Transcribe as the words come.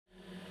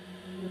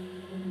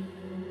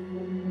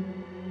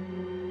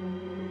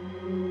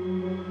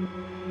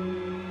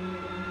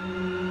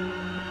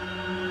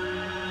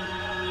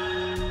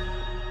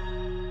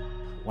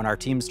When our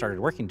teams started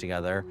working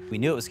together, we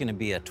knew it was going to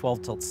be a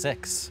 12 tilt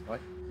 6.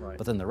 Right.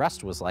 But then the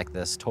rest was like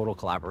this total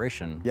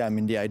collaboration. Yeah, I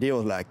mean, the idea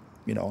was like,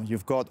 you know,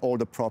 you've got all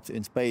the props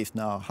in space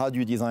now. How do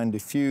you design the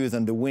fuse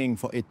and the wing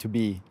for it to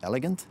be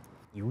elegant?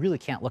 You really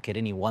can't look at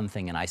any one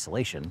thing in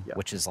isolation,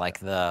 which is like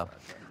the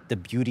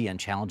beauty and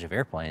challenge of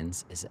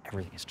airplanes is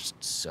everything is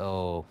just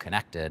so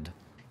connected.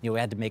 You know, we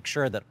had to make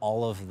sure that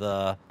all of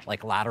the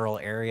like lateral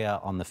area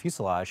on the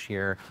fuselage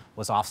here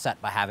was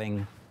offset by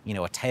having, you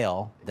know, a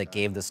tail that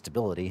gave the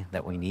stability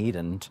that we need.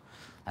 And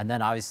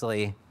then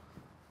obviously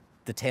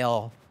the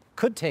tail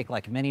could take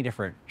like many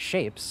different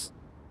shapes.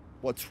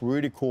 What's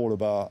really cool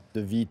about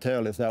the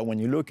V-tail is that when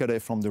you look at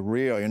it from the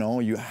rear, you know,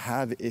 you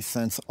have a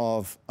sense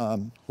of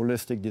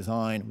holistic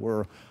design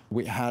where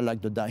we had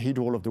like the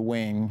dihedral of the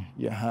wing,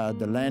 you had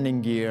the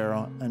landing gear,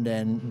 and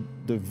then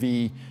the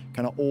V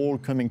kind of all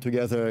coming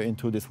together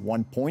into this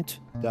one point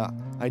that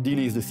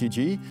ideally is the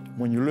CG.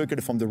 When you look at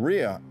it from the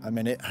rear, I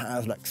mean, it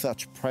has like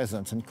such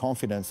presence and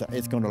confidence that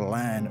it's going to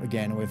land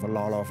again with a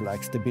lot of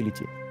like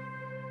stability.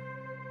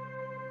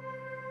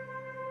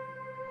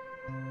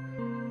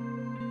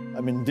 I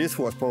mean, this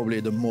was probably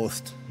the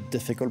most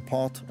difficult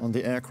part on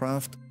the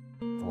aircraft.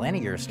 The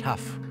landing gear is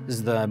tough,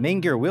 because the main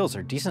gear wheels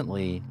are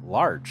decently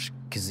large,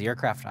 because the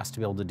aircraft has to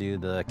be able to do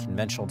the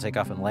conventional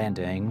takeoff and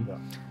landing. Yeah.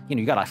 You know,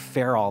 you gotta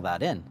fare all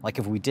that in. Like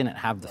if we didn't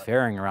have the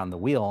fairing around the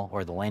wheel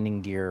or the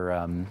landing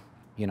gear,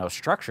 you know,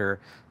 structure,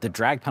 the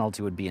drag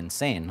penalty would be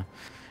insane.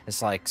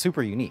 It's like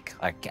super unique.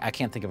 I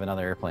can't think of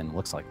another airplane that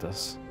looks like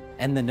this.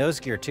 And the nose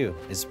gear too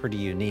is pretty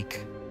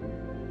unique.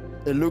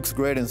 It looks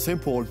great and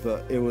simple,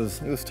 but it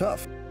was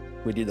tough.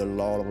 We did a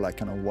lot of like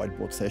kind of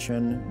whiteboard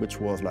session, which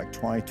was like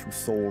trying to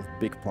solve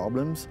big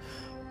problems,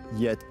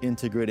 yet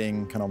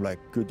integrating kind of like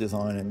good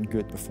design and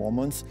good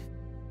performance.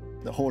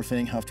 The whole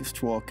thing has to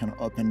stroke kind of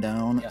up and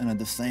down, and at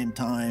the same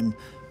time,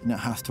 you know, it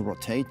has to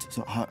rotate.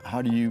 So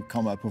how do you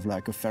come up with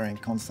like a fairing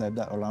concept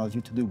that allows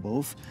you to do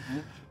both?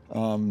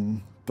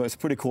 But it's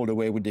pretty cool the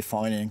way we're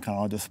defining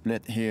kind of the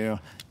split here,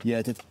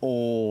 yet it's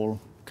all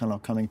kind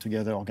of coming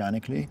together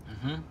organically.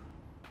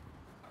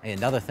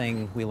 Another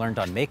thing we learned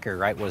on Maker,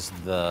 right, was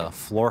the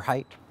floor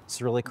height.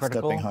 It's really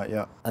critical. Stepping height,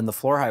 yeah. And the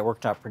floor height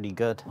worked out pretty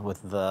good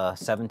with the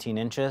 17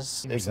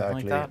 inches, Exactly,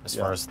 something like that, as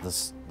far as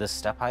this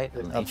step height.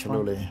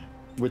 Absolutely.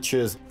 Which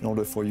is in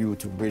order for you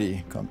to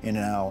really come in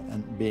and out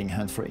and being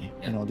hands-free.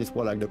 You know, this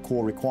was like the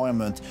core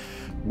requirement,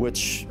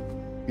 which,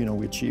 you know,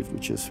 we achieved,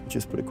 which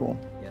is pretty cool.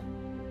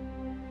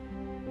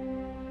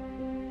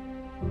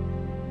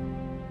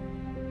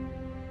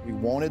 We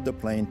wanted the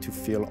plane to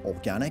feel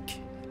organic.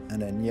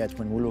 And then yet,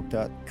 when we looked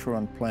at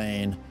current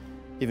plane,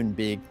 even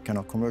big kind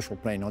of commercial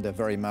plane, they're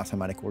very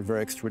mathematical,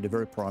 very extruded,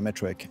 very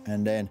parametric.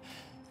 And then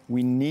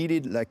we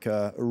needed like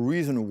a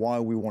reason why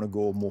we want to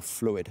go more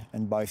fluid.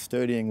 And by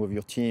studying with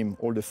your team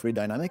all the fluid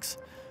dynamics,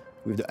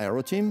 with the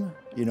aero team,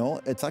 you know,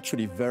 it's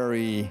actually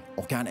very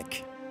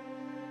organic.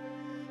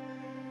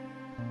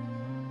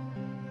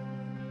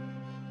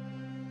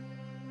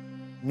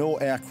 No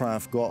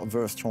aircraft got a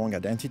very strong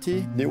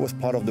identity. It was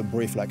part of the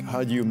brief, like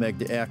how do you make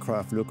the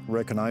aircraft look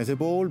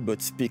recognizable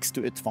but speaks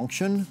to its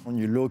function? When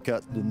you look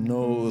at the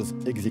nose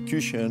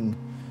execution,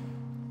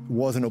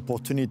 was an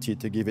opportunity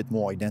to give it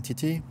more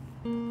identity.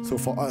 So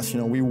for us, you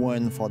know, we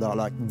went for that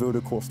like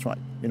vertical stripe.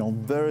 You know,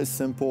 very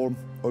simple,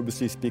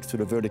 obviously speaks to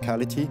the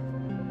verticality.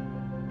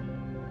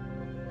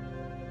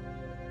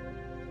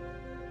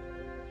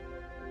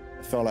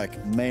 I felt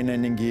like main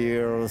landing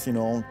gears, you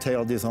know,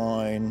 tail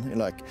design,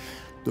 like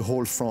the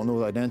whole front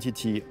nose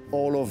identity,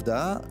 all of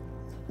that,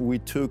 we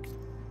took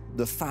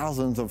the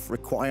thousands of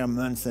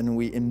requirements and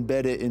we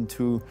embedded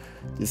into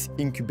this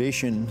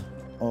incubation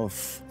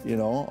of, you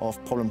know,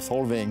 of problem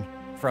solving.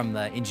 From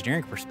the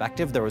engineering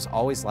perspective, there was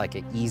always like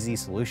an easy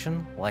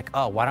solution, like,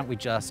 oh, why don't we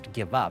just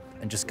give up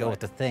and just go with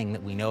the thing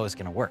that we know is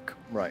gonna work?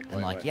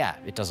 And yeah,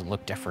 it doesn't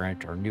look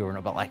different or new,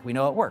 but like, we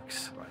know it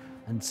works.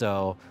 And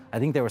so I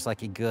think there was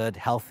like a good,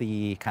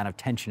 healthy kind of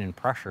tension and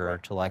pressure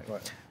to like,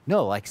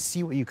 no, like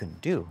see what you can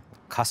do.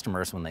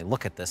 Customers, when they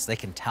look at this, they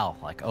can tell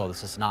like, oh,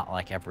 this is not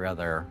like every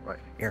other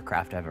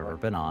aircraft I've ever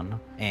been on.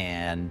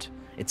 And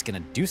it's gonna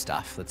do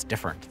stuff that's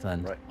different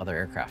than other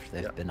aircraft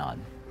they've been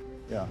on.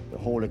 Yeah, the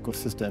whole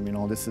ecosystem, you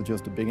know, this is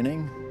just the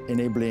beginning.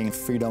 Enabling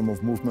freedom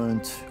of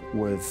movement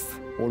with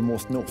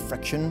almost no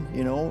friction,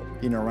 you know,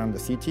 in and around the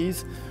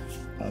cities.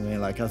 I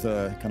mean, like as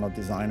a kind of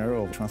designer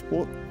of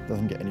transport,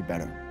 doesn't get any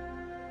better.